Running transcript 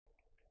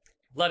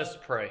Let us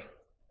pray.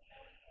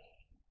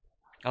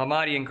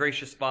 Almighty and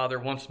gracious Father,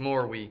 once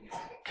more we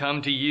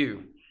come to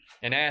you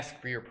and ask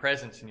for your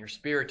presence and your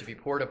Spirit to be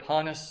poured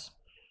upon us,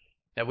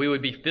 that we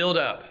would be filled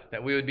up,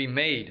 that we would be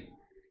made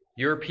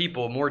your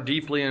people more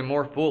deeply and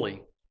more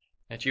fully,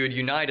 that you would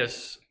unite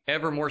us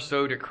ever more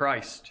so to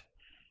Christ,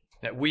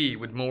 that we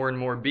would more and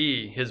more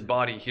be his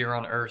body here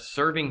on earth,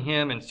 serving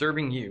him and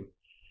serving you.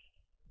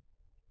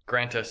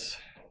 Grant us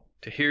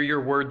to hear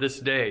your word this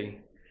day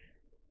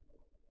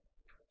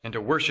and to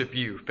worship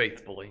you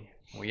faithfully.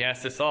 We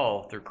ask this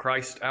all through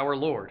Christ our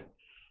Lord.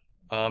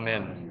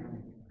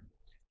 Amen.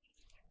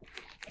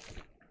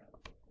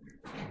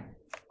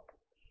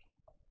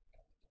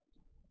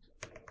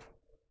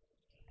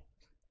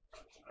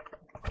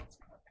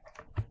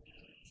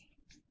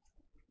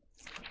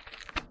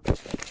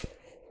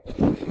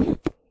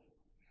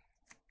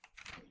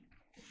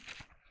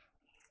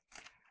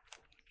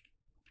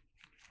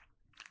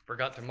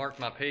 Forgot to mark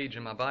my page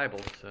in my Bible,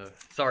 so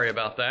sorry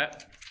about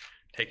that.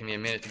 Taking me a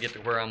minute to get to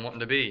where I'm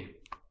wanting to be.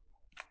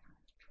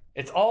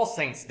 It's All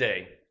Saints'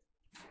 Day.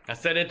 I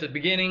said it at the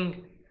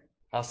beginning,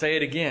 I'll say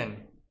it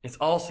again. It's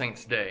All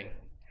Saints' Day.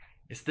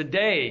 It's the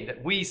day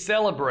that we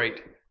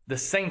celebrate the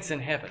saints in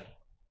heaven,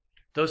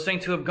 those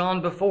saints who have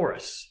gone before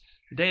us,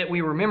 the day that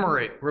we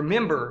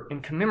remember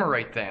and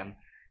commemorate them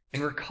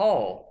and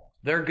recall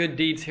their good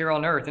deeds here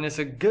on earth. And it's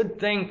a good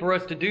thing for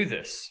us to do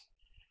this.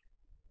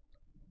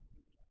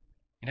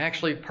 It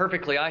actually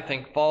perfectly, I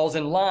think, falls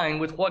in line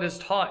with what is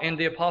taught in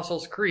the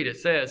Apostles' Creed. It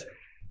says,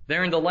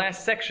 there in the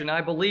last section,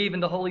 I believe in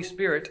the Holy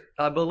Spirit,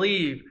 I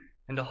believe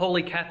in the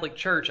Holy Catholic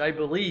Church, I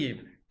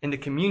believe in the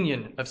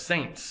communion of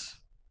saints.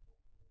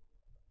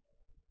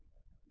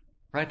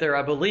 Right there,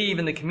 I believe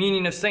in the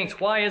communion of saints.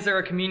 Why is there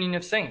a communion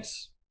of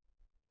saints?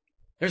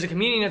 There's a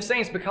communion of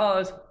saints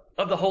because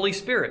of the Holy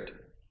Spirit.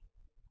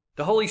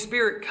 The Holy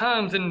Spirit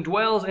comes and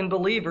dwells in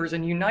believers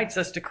and unites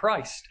us to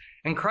Christ.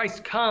 And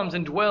Christ comes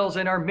and dwells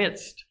in our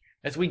midst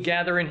as we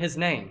gather in his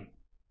name.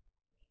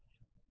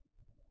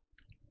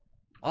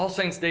 All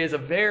Saints' Day is a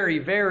very,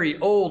 very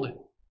old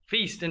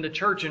feast in the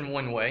church in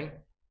one way.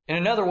 In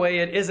another way,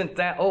 it isn't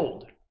that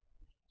old.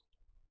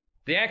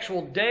 The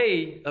actual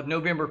day of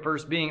November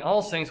 1st being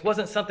All Saints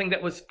wasn't something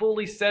that was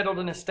fully settled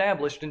and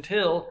established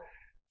until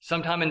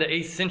sometime in the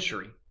 8th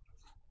century.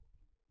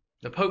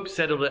 The Pope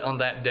settled it on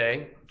that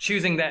day,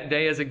 choosing that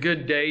day as a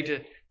good day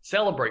to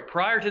celebrate.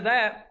 Prior to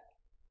that,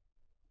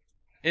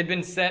 it had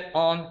been set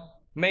on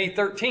May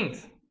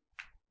 13th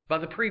by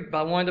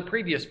one of the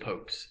previous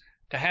popes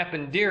to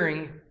happen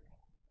during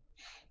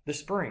the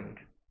spring,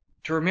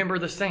 to remember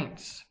the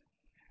saints.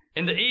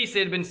 In the East,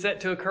 it had been set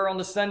to occur on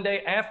the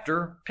Sunday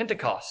after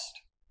Pentecost.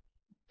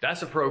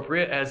 That's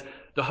appropriate. As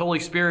the Holy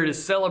Spirit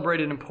is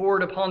celebrated and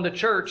poured upon the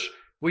church,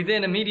 we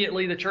then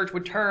immediately, the church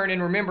would turn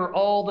and remember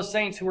all the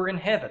saints who were in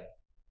heaven.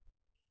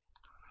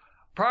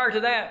 Prior to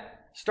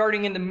that,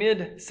 starting in the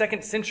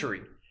mid-2nd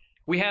century,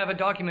 we have a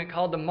document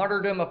called the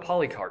Martyrdom of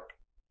Polycarp.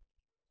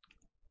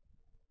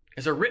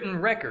 It's a written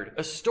record,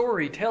 a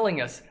story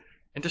telling us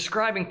and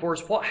describing for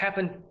us what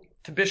happened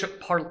to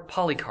Bishop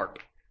Polycarp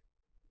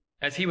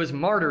as he was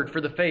martyred for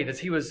the faith, as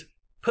he was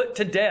put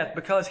to death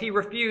because he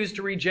refused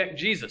to reject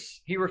Jesus.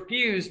 He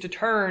refused to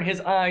turn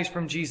his eyes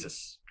from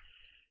Jesus.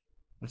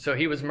 And so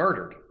he was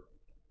murdered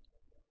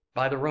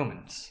by the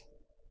Romans.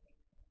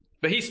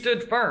 But he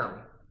stood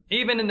firm.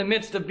 Even in the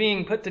midst of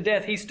being put to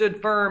death, he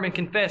stood firm and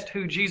confessed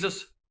who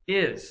Jesus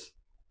is.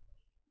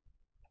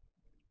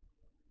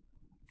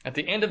 At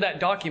the end of that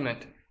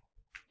document,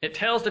 it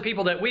tells the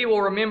people that we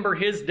will remember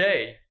his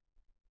day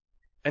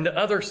and the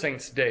other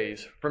saints'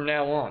 days from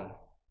now on.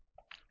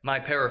 My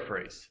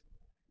paraphrase.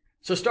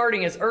 So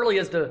starting as early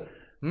as the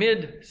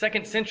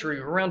mid-2nd century,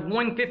 around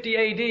 150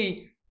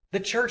 AD, the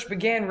church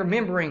began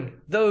remembering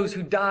those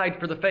who died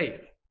for the faith,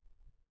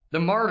 the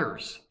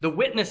martyrs, the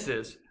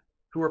witnesses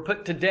who were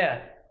put to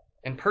death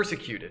and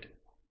persecuted.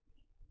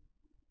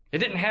 It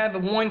didn't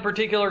have one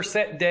particular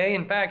set day.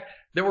 In fact,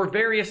 there were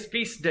various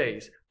feast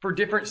days for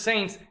different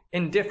saints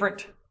in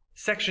different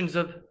sections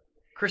of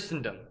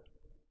Christendom.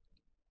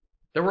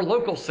 There were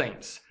local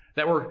saints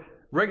that were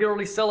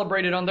regularly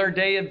celebrated on their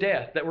day of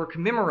death, that were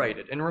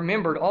commemorated and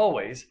remembered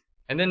always.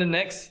 And then the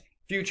next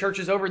few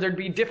churches over, there'd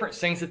be different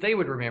saints that they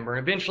would remember.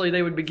 And eventually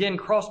they would begin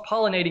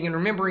cross-pollinating and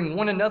remembering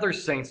one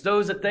another's saints,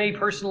 those that they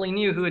personally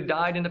knew who had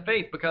died in the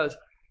faith, because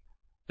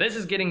this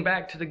is getting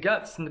back to the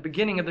guts and the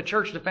beginning of the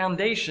church, the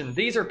foundation.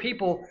 These are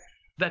people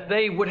that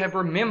they would have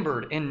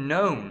remembered and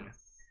known.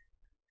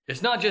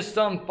 It's not just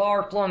some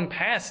far-flung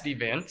past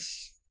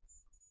events.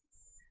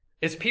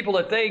 It's people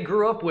that they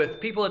grew up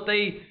with, people that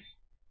they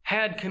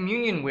had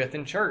communion with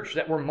in church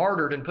that were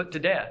martyred and put to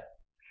death.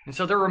 And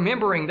so they're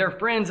remembering their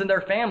friends and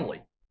their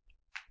family.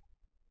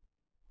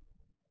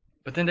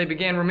 But then they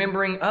began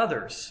remembering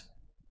others.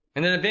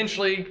 And then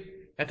eventually,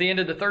 at the end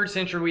of the 3rd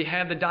century, we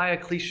have the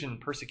Diocletian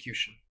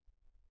persecution.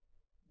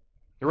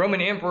 The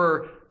Roman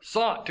emperor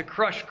sought to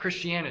crush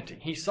Christianity.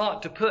 He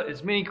sought to put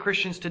as many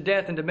Christians to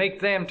death and to make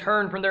them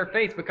turn from their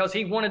faith because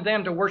he wanted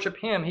them to worship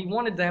him. He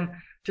wanted them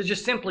to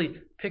just simply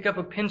pick up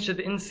a pinch of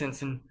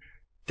incense and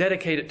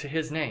dedicate it to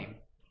his name.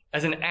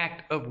 as an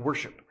act of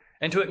worship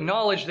and to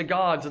acknowledge the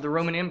gods of the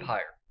Roman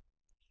Empire.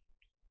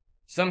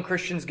 Some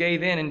Christians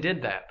gave in and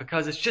did that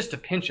because it's just a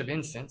pinch of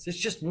incense. It's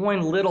just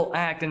one little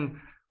act and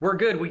we're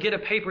good. We get a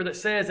paper that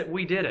says that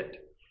we did it.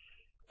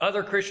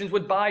 Other Christians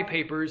would buy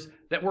papers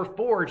that were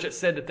forged that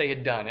said that they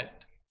had done it,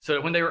 so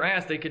that when they were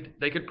asked, they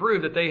could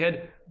prove that they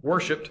had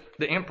worshipped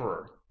the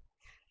emperor.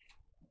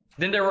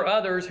 Then there were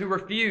others who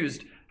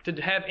refused to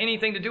have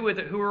anything to do with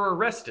it, who were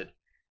arrested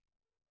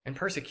and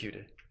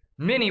persecuted.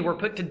 Many were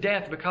put to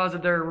death because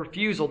of their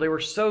refusal. They were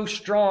so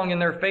strong in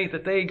their faith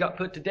that they got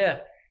put to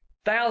death.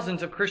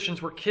 Thousands of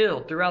Christians were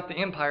killed throughout the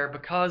empire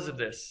because of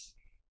this.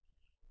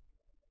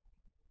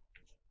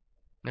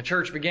 The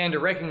church began to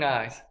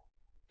recognize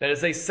that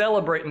as they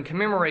celebrate and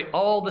commemorate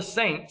all the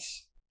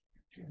saints,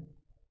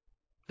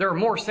 there are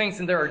more saints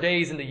than there are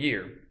days in the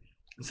year.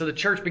 And so the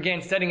church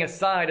began setting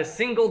aside a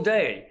single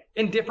day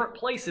in different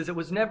places. It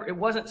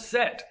wasn't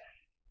set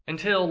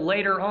until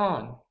later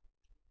on,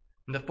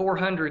 in the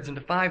 400s and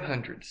the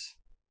 500s,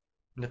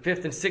 in the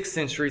 5th and 6th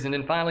centuries, and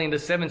then finally in the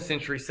 7th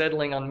century,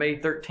 settling on May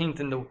 13th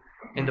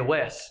in the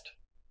West,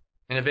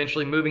 and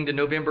eventually moving to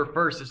November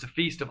 1st as the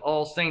Feast of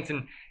All Saints.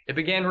 And it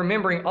began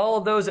remembering all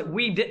of those that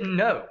we didn't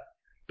know,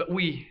 but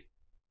we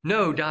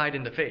know died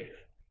in the faith.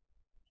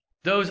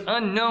 Those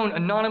unknown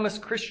anonymous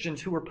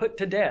Christians who were put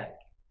to death.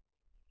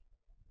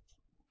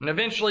 And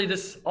eventually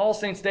this All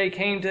Saints' Day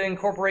came to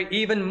incorporate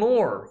even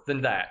more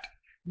than that.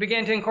 It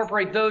began to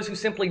incorporate those who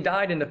simply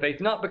died in the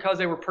faith, not because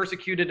they were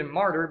persecuted and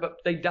martyred, but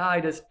they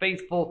died as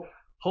faithful,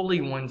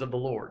 holy ones of the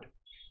Lord.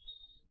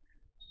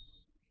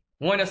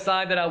 One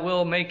aside that I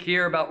will make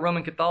here about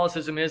Roman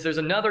Catholicism is there's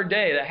another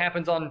day that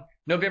happens on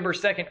November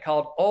 2nd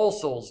called All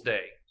Souls'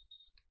 Day.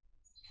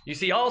 You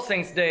see, All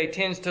Saints' Day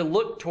tends to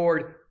look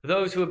toward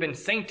those who have been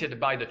sainted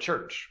by the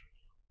church,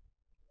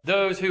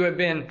 those who have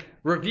been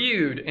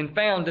reviewed and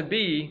found to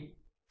be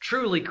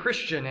truly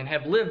Christian and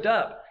have lived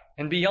up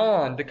and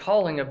beyond the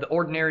calling of the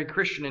ordinary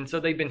Christian. And so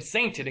they've been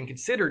sainted and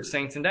considered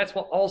saints. And that's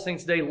what All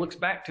Saints' Day looks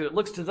back to. It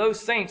looks to those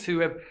saints who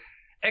have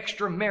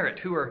extra merit,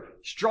 who are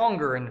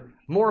stronger and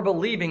more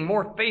believing,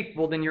 more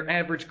faithful than your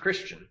average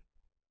Christian.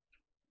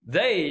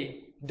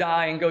 They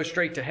die and go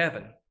straight to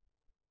heaven.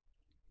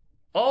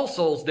 All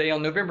Souls' Day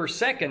on November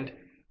 2nd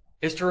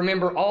is to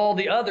remember all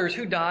the others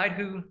who died,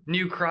 who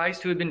knew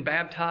Christ, who had been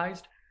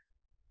baptized,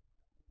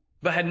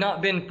 but had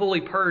not been fully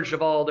purged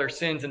of all their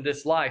sins in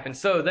this life. And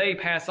so they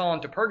pass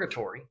on to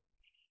purgatory.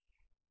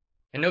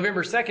 And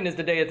November 2nd is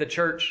the day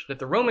that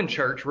the Roman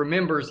Church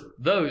remembers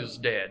those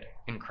dead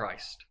in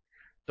Christ,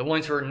 the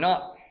ones who are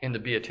not in the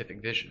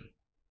beatific vision.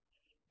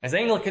 As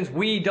Anglicans,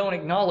 we don't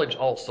acknowledge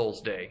All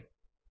Souls' Day.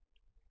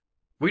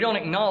 We don't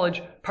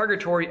acknowledge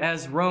purgatory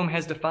as Rome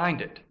has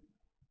defined it.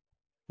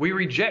 We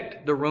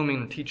reject the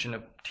Roman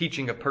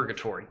teaching of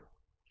purgatory.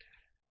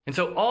 And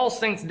so All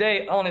Saints'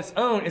 Day on its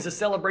own is a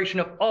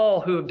celebration of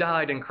all who have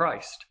died in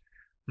Christ,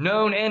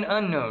 known and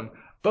unknown,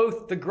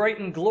 both the great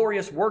and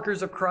glorious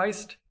workers of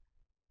Christ,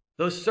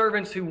 those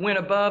servants who went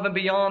above and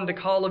beyond the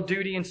call of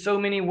duty in so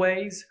many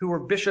ways, who were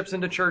bishops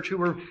in the church, who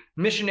were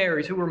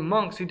missionaries, who were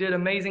monks, who did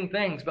amazing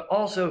things, but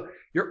also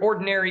your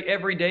ordinary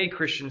everyday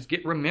Christians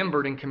get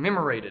remembered and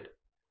commemorated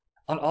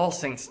on All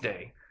Saints'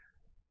 Day.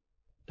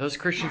 Those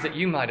Christians that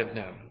you might have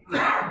known.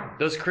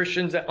 Those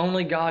Christians that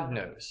only God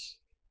knows.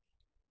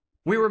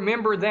 We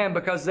remember them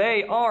because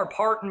they are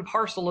part and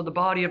parcel of the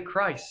body of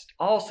Christ.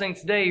 All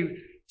Saints' Day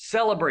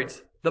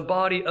celebrates the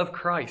body of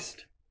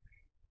Christ,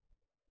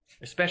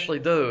 especially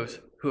those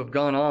who have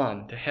gone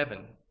on to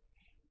heaven.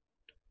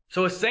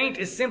 So a saint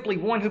is simply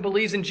one who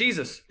believes in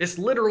Jesus. It's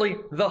literally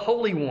the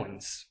holy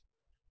ones.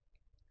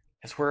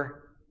 That's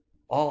where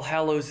All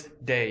Hallows'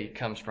 Day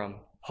comes from.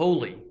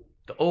 Holy.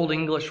 The Old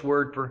English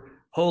word for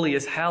holy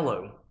is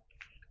hallow.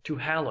 To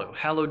hallow.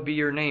 Hallowed be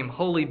your name.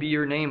 Holy be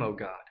your name, O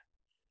God.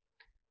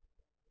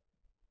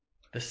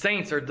 The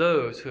saints are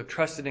those who have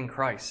trusted in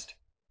Christ,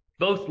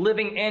 both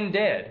living and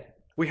dead.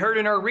 We heard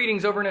in our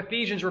readings over in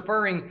Ephesians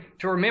referring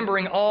to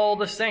remembering all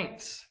the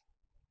saints.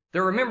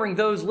 They're remembering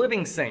those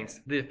living saints,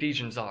 the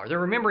Ephesians are. They're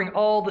remembering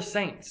all the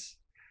saints.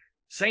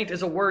 Saint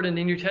is a word in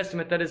the New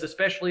Testament that is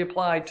especially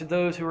applied to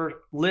those who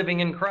are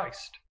living in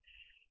Christ.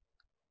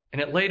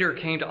 And it later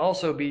came to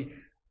also be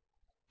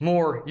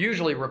more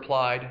usually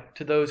replied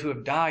to those who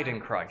have died in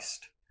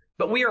Christ.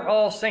 But we are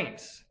all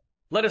saints.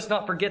 Let us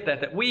not forget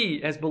that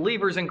we, as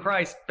believers in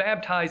Christ,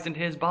 baptized into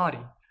his body,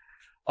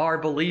 are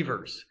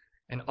believers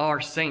and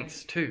are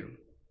saints too.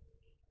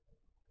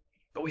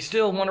 But we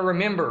still want to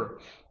remember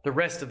the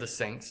rest of the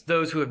saints,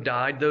 those who have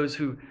died, those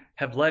who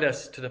have led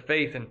us to the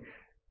faith. And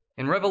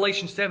in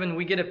Revelation 7,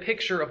 we get a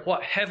picture of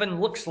what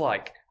heaven looks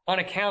like on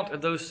account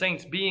of those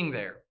saints being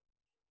there.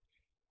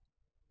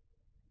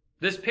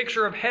 This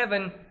picture of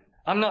heaven,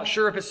 I'm not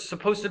sure if it's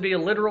supposed to be a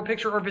literal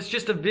picture or if it's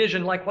just a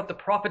vision like what the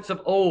prophets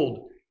of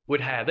old would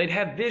have. They'd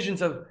have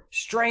visions of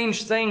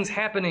strange things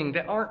happening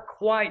that aren't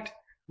quite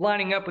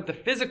lining up with the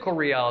physical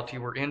reality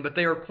we're in, but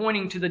they are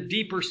pointing to the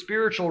deeper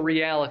spiritual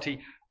reality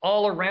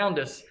all around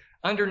us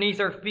underneath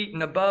our feet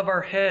and above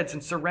our heads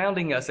and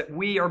surrounding us that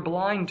we are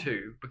blind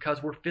to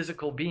because we're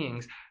physical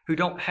beings who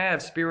don't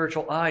have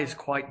spiritual eyes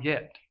quite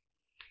yet.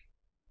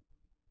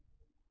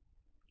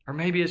 Or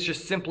maybe it's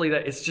just simply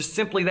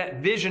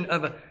that vision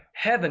of a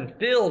heaven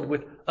filled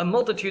with a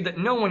multitude that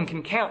no one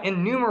can count,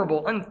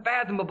 innumerable,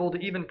 unfathomable to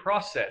even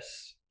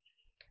process.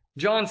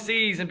 John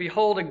sees and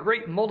behold a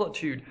great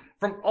multitude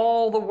from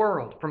all the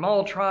world, from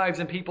all tribes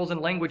and peoples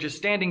and languages,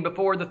 standing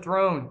before the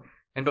throne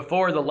and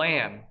before the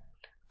Lamb,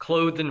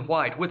 clothed in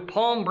white, with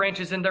palm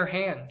branches in their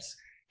hands.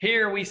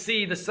 Here we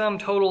see the sum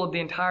total of the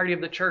entirety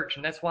of the church,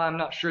 and that's why I'm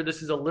not sure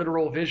this is a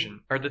literal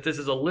vision, or that this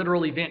is a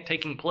literal event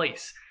taking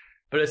place.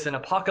 But it's an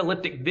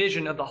apocalyptic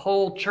vision of the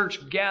whole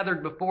church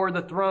gathered before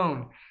the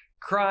throne,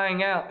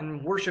 crying out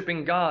and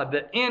worshiping God,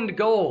 the end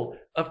goal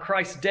of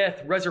Christ's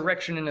death,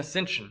 resurrection, and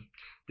ascension.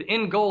 The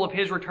end goal of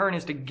his return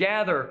is to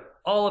gather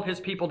all of his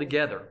people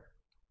together,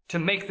 to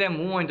make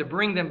them one, to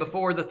bring them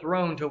before the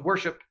throne, to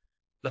worship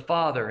the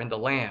Father and the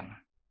Lamb.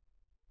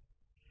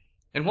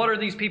 And what are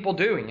these people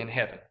doing in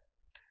heaven?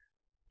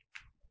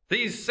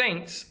 These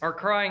saints are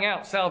crying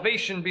out,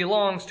 salvation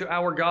belongs to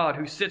our God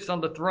who sits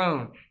on the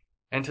throne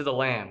and to the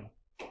Lamb.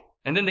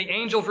 And then the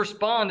angels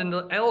respond, and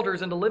the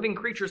elders and the living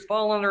creatures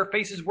fall on their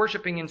faces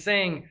worshiping and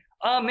saying,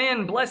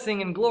 Amen,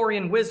 blessing and glory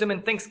and wisdom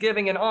and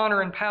thanksgiving and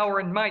honor and power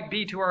and might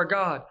be to our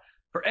God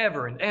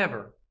forever and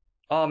ever.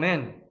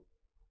 Amen.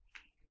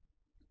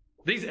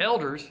 These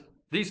elders,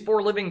 these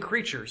four living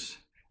creatures,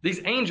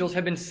 these angels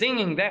have been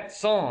singing that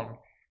song,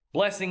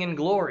 blessing and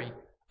glory,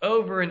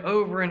 over and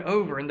over and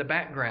over in the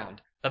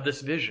background of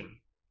this vision.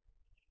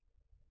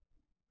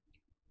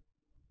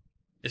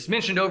 It's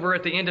mentioned over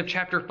at the end of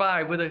chapter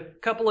 5 with a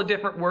couple of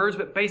different words,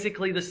 but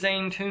basically the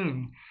same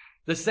tune,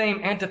 the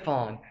same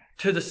antiphon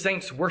to the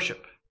saints'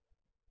 worship.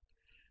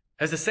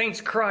 As the saints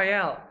cry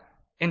out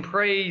in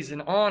praise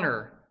and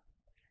honor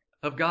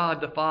of God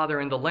the Father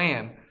and the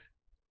Lamb,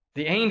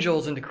 the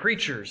angels and the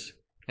creatures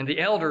and the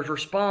elders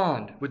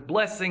respond with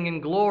blessing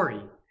and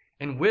glory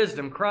and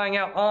wisdom, crying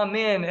out,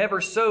 Amen,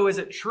 ever so is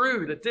it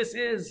true that this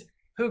is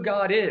who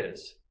God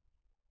is.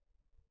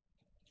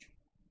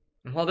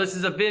 And while this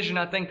is a vision,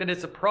 I think that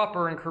it's a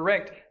proper and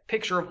correct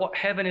picture of what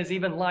heaven is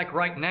even like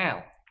right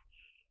now.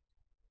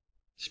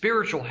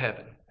 Spiritual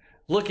heaven,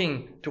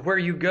 looking to where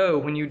you go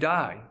when you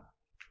die,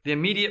 the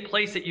immediate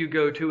place that you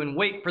go to and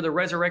wait for the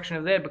resurrection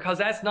of the dead, because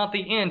that's not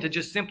the end to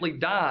just simply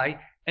die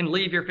and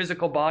leave your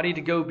physical body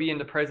to go be in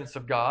the presence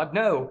of God.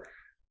 No,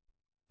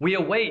 we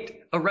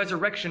await a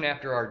resurrection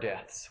after our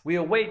deaths. We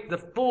await the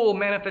full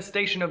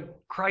manifestation of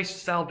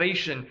Christ's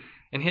salvation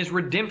and his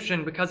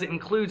redemption because it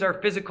includes our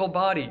physical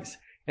bodies.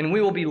 And we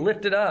will be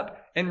lifted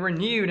up and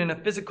renewed in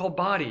a physical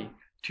body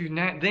to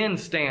then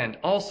stand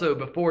also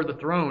before the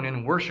throne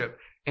and worship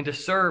and to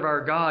serve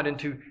our God and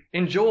to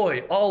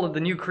enjoy all of the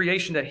new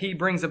creation that he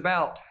brings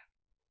about,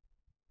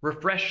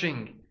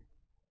 refreshing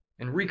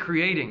and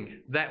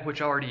recreating that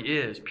which already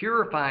is,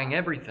 purifying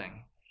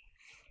everything.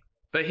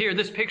 But here,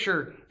 this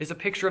picture is a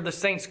picture of the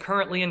saints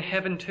currently in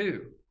heaven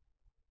too,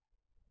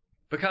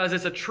 because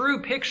it's a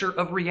true picture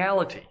of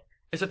reality.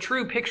 It's a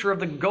true picture of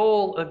the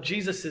goal of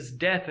Jesus'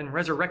 death and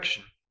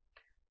resurrection,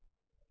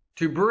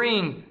 to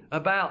bring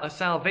about a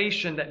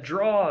salvation that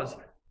draws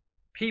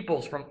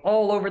peoples from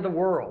all over the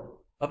world,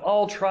 of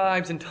all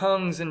tribes and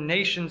tongues and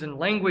nations and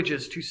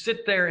languages, to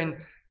sit there and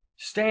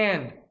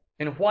stand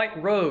in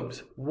white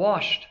robes,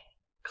 washed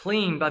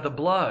clean by the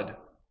blood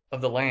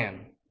of the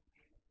Lamb.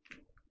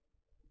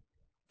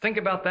 Think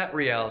about that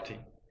reality.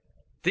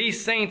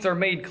 These saints are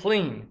made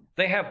clean.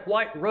 They have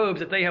white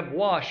robes that they have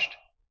washed,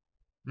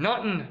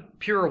 not in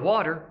pure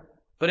water,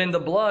 but in the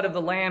blood of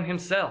the Lamb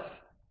himself.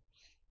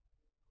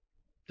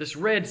 This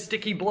red,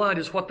 sticky blood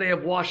is what they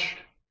have washed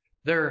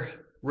their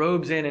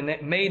robes in, and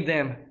it made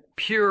them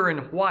pure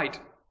and white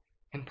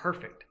and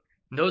perfect.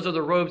 And those are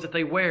the robes that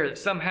they wear, that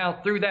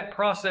somehow through that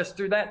process,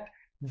 through that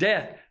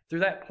death,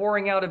 through that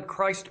pouring out of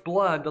Christ's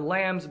blood, the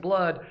Lamb's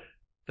blood,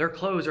 their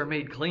clothes are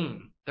made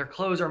clean. Their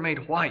clothes are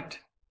made white.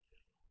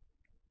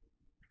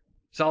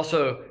 It's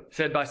also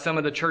said by some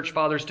of the church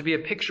fathers to be a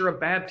picture of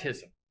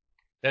baptism.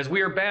 As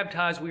we are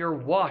baptized, we are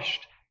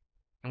washed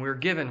and we are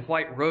given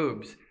white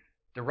robes,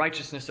 the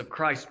righteousness of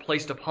Christ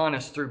placed upon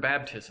us through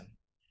baptism.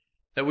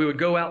 That we would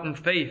go out in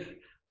faith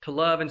to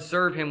love and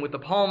serve him with the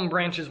palm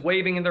branches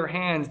waving in their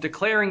hands,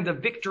 declaring the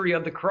victory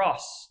of the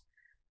cross.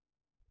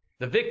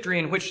 The victory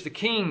in which the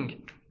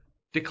King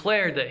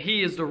declared that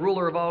he is the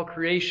ruler of all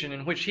creation,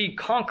 in which he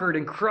conquered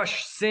and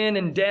crushed sin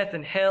and death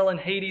and hell and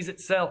Hades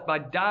itself by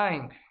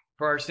dying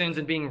for our sins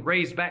and being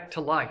raised back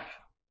to life.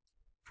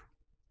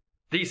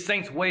 These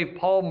saints wave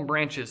palm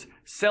branches,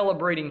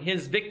 celebrating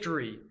his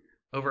victory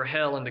over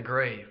hell and the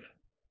grave.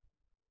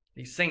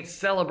 These saints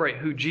celebrate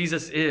who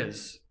Jesus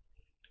is.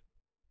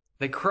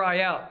 They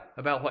cry out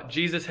about what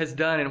Jesus has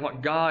done and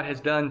what God has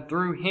done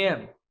through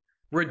him,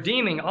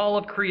 redeeming all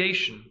of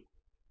creation.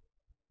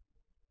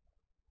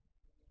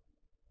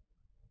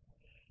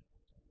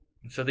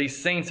 And so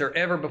these saints are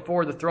ever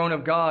before the throne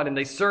of God, and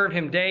they serve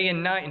him day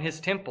and night in his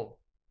temple.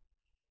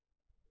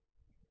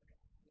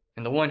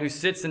 And the one who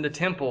sits in the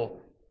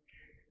temple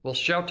will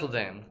shelter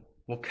them,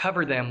 will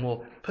cover them,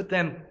 will put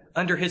them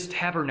under his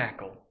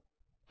tabernacle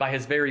by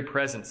his very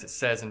presence, it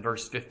says in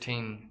verse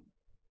 15.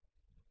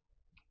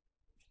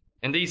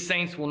 And these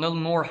saints will no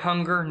more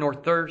hunger nor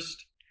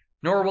thirst,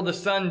 nor will the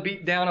sun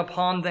beat down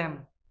upon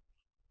them,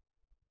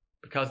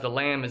 because the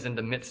Lamb is in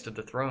the midst of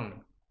the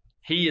throne.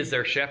 He is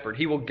their shepherd.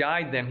 He will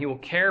guide them. He will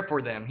care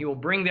for them. He will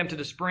bring them to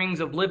the springs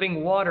of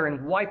living water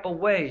and wipe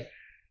away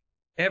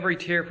every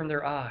tear from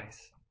their eyes.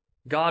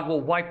 God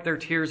will wipe their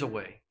tears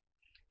away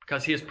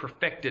because he has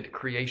perfected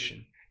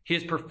creation. He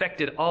has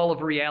perfected all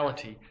of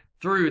reality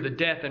through the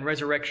death and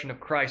resurrection of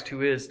Christ,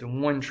 who is the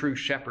one true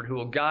shepherd, who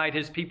will guide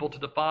his people to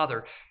the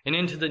Father and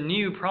into the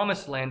new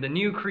promised land, the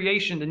new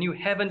creation, the new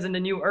heavens and the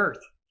new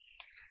earth.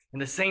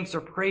 And the saints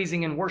are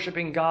praising and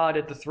worshiping God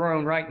at the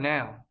throne right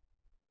now.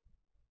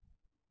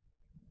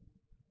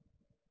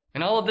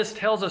 And all of this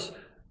tells us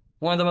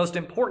one of the most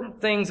important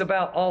things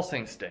about All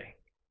Saints' Day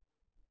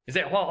is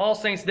that while All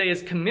Saints' Day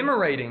is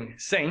commemorating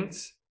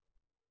saints,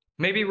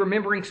 maybe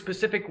remembering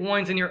specific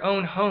ones in your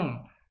own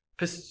home,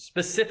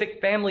 specific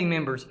family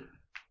members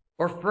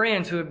or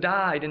friends who have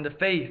died in the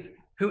faith,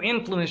 who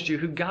influenced you,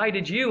 who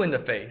guided you in the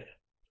faith.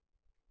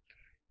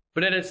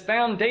 But at its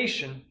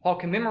foundation, while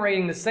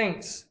commemorating the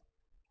saints,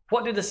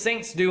 what do the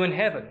saints do in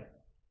heaven?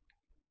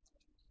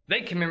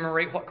 They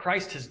commemorate what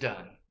Christ has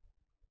done.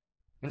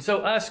 And so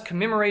us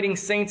commemorating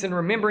saints and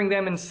remembering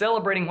them and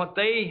celebrating what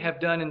they have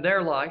done in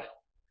their life,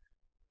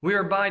 we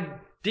are by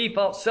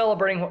default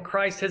celebrating what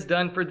Christ has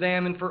done for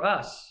them and for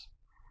us.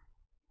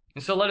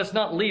 And so let us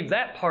not leave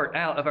that part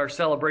out of our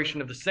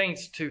celebration of the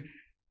saints to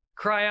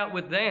cry out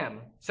with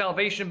them.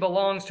 Salvation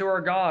belongs to our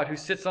God who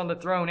sits on the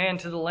throne and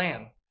to the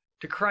Lamb.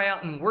 To cry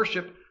out in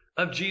worship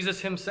of Jesus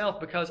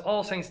himself, because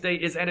All Saints' Day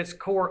is at its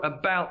core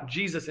about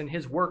Jesus and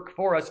his work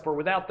for us. For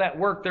without that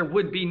work, there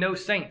would be no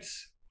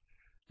saints.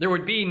 There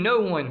would be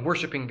no one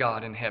worshiping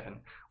God in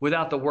heaven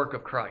without the work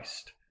of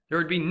Christ. There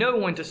would be no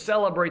one to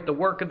celebrate the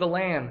work of the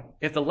Lamb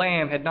if the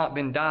Lamb had not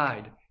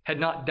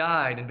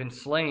died and been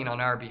slain on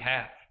our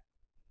behalf.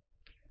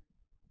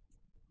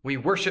 We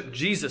worship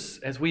Jesus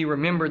as we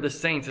remember the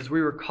saints, as we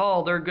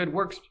recall their good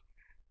works,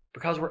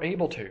 because we're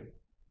able to.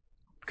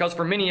 Because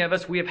for many of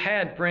us, we have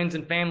had friends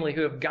and family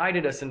who have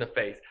guided us into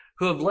faith,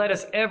 who have led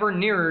us ever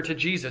nearer to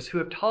Jesus, who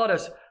have taught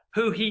us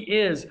who he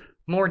is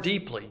more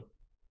deeply.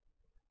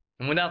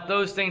 And without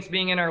those saints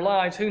being in our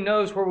lives, who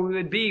knows where we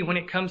would be when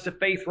it comes to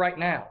faith right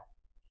now?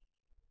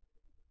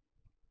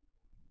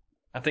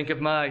 I think of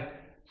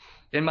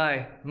in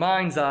my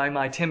mind's eye,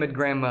 my timid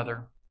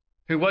grandmother,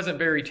 who wasn't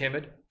very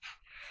timid.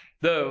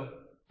 Though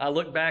I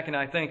look back and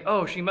I think,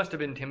 oh, she must have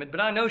been timid, but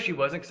I know she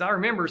wasn't, because I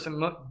remember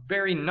some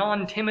very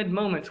non-timid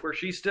moments where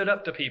she stood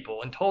up to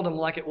people and told them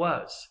like it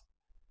was.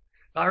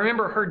 I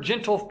remember her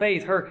gentle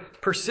faith, her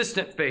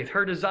persistent faith,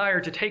 her desire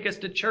to take us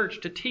to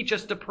church, to teach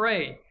us to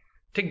pray,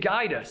 to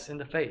guide us in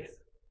the faith.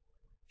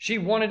 She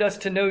wanted us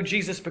to know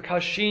Jesus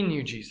because she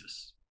knew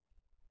Jesus.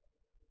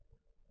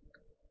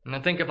 And I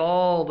think of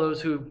all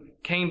those who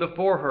came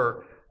before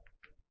her,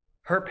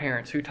 her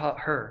parents who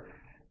taught her,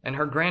 and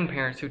her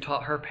grandparents who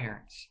taught her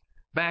parents.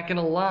 Back in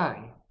a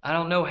line. I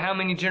don't know how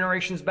many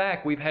generations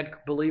back we've had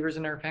believers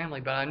in our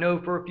family, but I know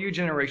for a few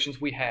generations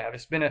we have.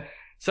 It's been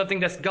something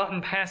that's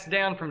gotten passed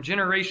down from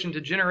generation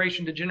to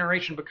generation to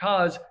generation,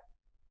 because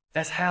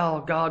that's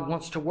how God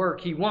wants to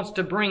work. He wants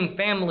to bring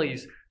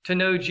families to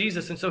know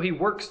Jesus, and so he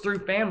works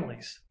through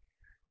families.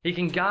 He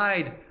can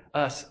guide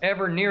us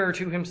ever nearer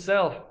to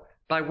himself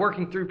by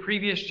working through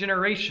previous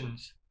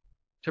generations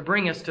to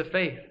bring us to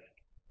faith.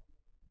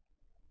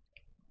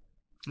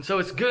 And so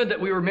it's good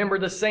that we remember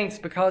the saints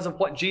because of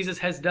what Jesus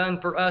has done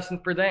for us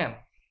and for them.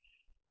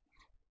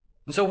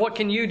 And so what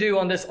can you do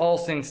on this All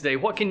Saints' Day?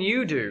 What can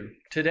you do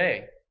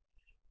today?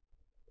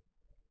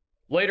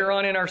 Later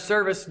on in our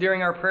service,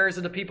 during our prayers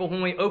of the people,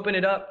 when we open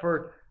it up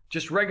for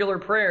just regular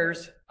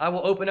prayers, I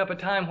will open up a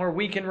time where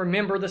we can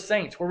remember the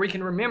saints, where we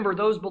can remember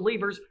those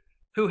believers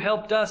who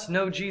helped us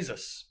know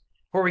Jesus,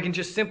 where we can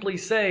just simply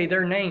say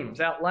their names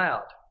out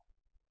loud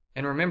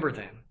and remember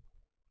them.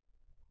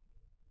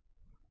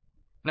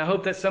 And I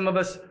hope that some of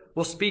us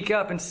will speak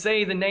up and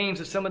say the names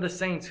of some of the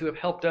saints who have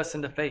helped us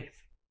in the faith.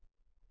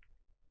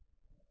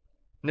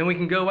 And then we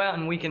can go out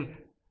and we can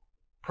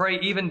pray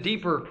even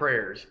deeper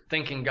prayers,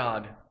 thanking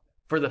God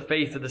for the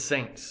faith of the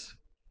saints,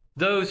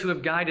 those who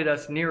have guided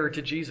us nearer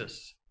to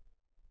Jesus.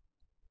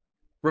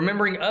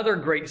 Remembering other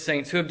great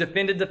saints who have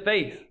defended the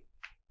faith,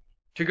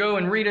 to go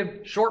and read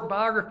a short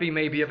biography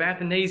maybe of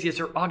Athanasius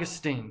or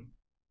Augustine,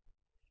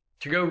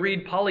 to go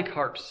read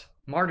Polycarp's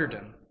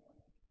martyrdom,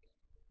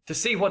 to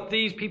see what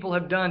these people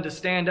have done to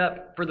stand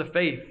up for the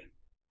faith,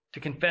 to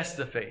confess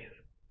the faith.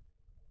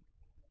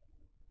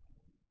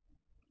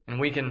 And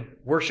we can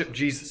worship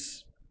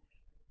Jesus,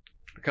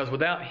 because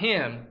without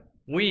him,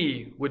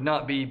 we would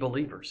not be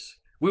believers.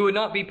 We would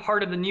not be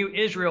part of the new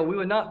Israel. We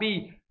would not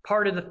be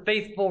part of the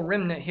faithful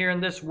remnant here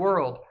in this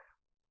world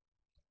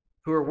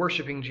who are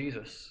worshiping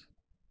Jesus.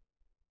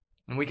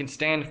 And we can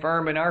stand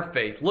firm in our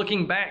faith,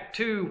 looking back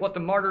to what the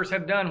martyrs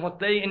have done, what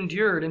they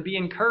endured, and be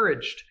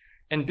encouraged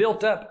and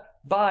built up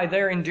by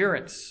their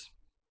endurance.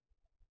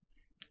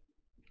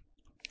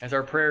 As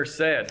our prayer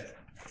said,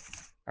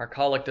 our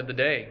collect of the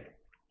day,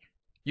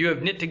 you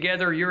have knit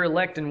together your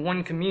elect in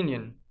one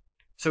communion.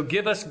 So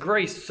give us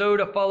grace so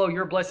to follow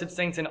your blessed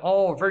saints in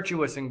all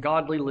virtuous and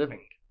godly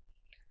living.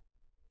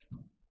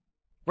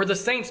 Were the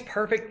saints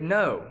perfect?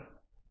 No.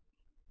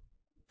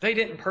 They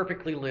didn't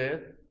perfectly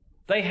live.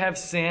 They have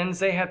sins.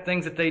 They have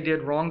things that they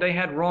did wrong. They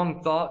had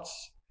wrong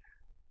thoughts.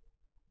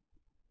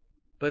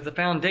 But at the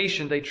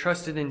foundation, they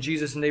trusted in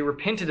Jesus and they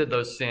repented of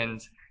those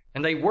sins.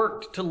 And they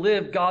worked to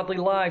live godly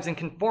lives in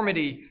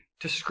conformity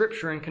to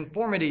Scripture and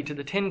conformity to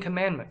the Ten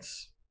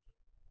Commandments.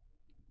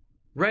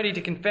 Ready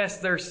to confess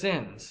their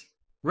sins.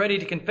 Ready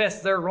to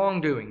confess their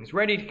wrongdoings.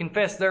 Ready to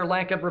confess their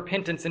lack of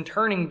repentance and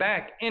turning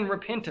back in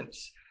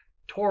repentance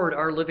toward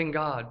our living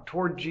God,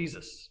 toward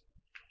Jesus.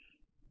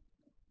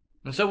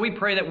 And so we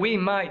pray that we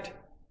might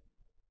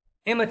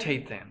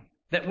imitate them,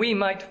 that we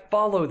might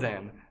follow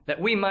them, that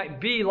we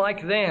might be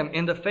like them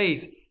in the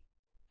faith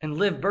and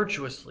live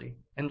virtuously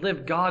and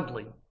live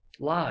godly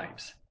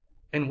lives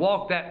and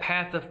walk that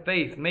path of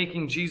faith,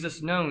 making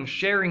Jesus known,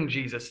 sharing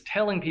Jesus,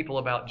 telling people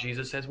about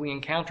Jesus as we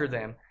encounter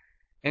them,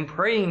 and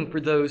praying for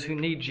those who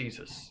need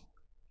Jesus.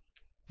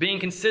 Being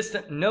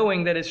consistent,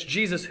 knowing that it's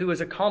Jesus who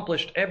has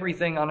accomplished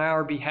everything on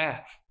our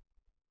behalf.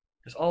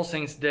 Because All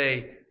Saints'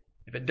 Day,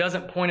 if it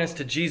doesn't point us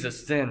to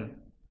Jesus, then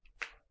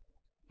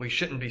we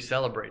shouldn't be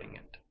celebrating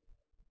it.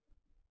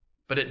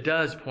 But it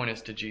does point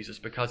us to Jesus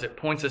because it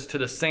points us to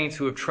the saints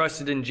who have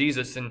trusted in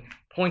Jesus and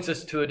points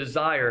us to a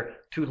desire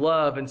to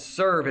love and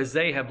serve as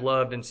they have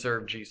loved and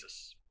served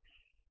Jesus.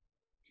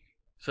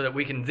 So that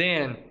we can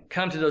then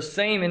come to those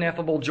same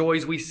ineffable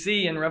joys we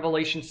see in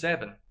Revelation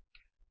 7.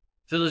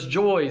 To those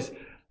joys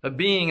of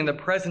being in the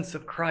presence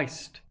of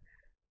Christ.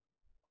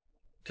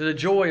 To the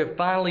joy of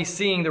finally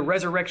seeing the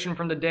resurrection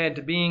from the dead,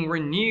 to being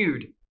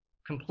renewed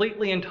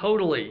completely and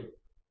totally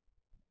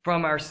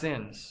from our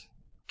sins,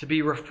 to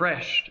be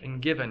refreshed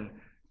and given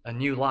a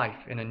new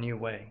life in a new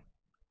way.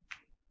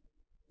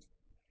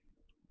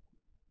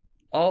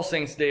 All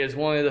Saints' Day is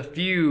one of the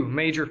few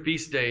major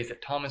feast days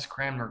that Thomas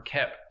Cranmer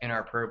kept in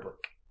our prayer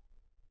book.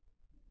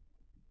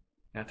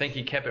 And I think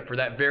he kept it for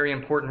that very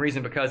important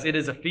reason, because it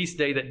is a feast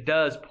day that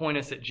does point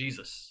us at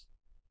Jesus.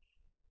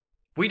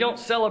 We don't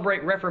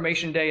celebrate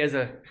Reformation Day as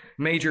a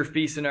major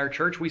feast in our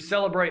church. We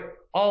celebrate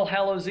All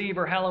Hallows Eve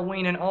or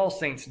Halloween and All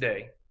Saints'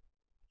 Day.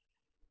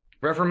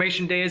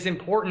 Reformation Day is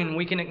important, and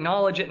we can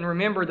acknowledge it and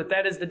remember that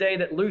that is the day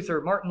that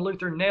Martin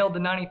Luther, nailed the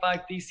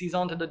 95 Theses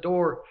onto the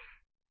door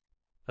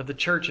of the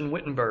church in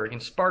Wittenberg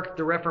and sparked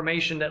the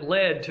Reformation that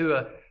led to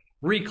a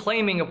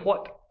reclaiming of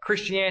what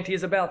Christianity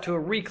is about, to a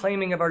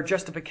reclaiming of our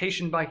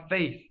justification by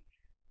faith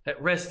that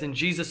rests in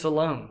Jesus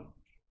alone,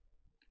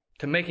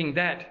 to making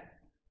that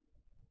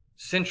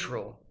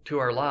central to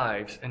our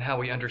lives and how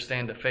we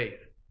understand the faith.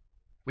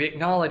 We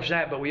acknowledge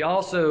that, but we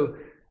also,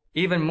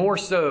 even more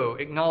so,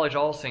 acknowledge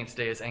All Saints'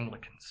 Day as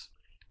Anglicans,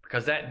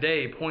 because that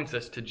day points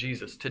us to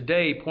Jesus.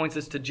 Today points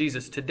us to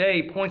Jesus.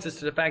 Today points us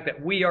to the fact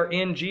that we are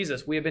in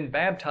Jesus. We have been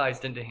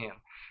baptized into Him,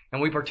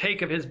 and we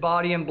partake of His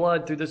body and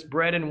blood through this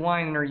bread and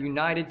wine and are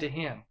united to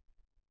Him.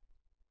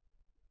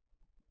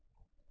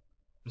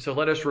 And so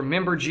let us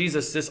remember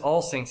Jesus this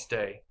All Saints'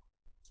 Day.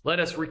 Let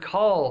us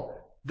recall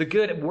the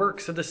good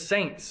works of the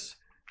saints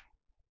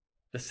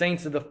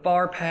of the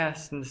far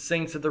past and the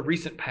saints of the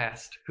recent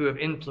past who have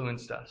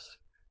influenced us,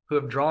 who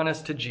have drawn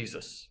us to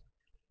Jesus.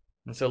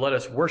 And so let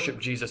us worship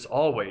Jesus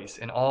always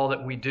in all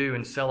that we do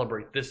and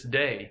celebrate this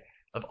day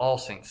of All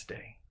Saints'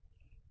 Day.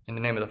 In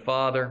the name of the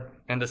Father,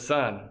 and the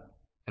Son,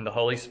 and the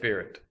Holy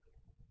Spirit.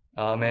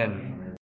 Amen.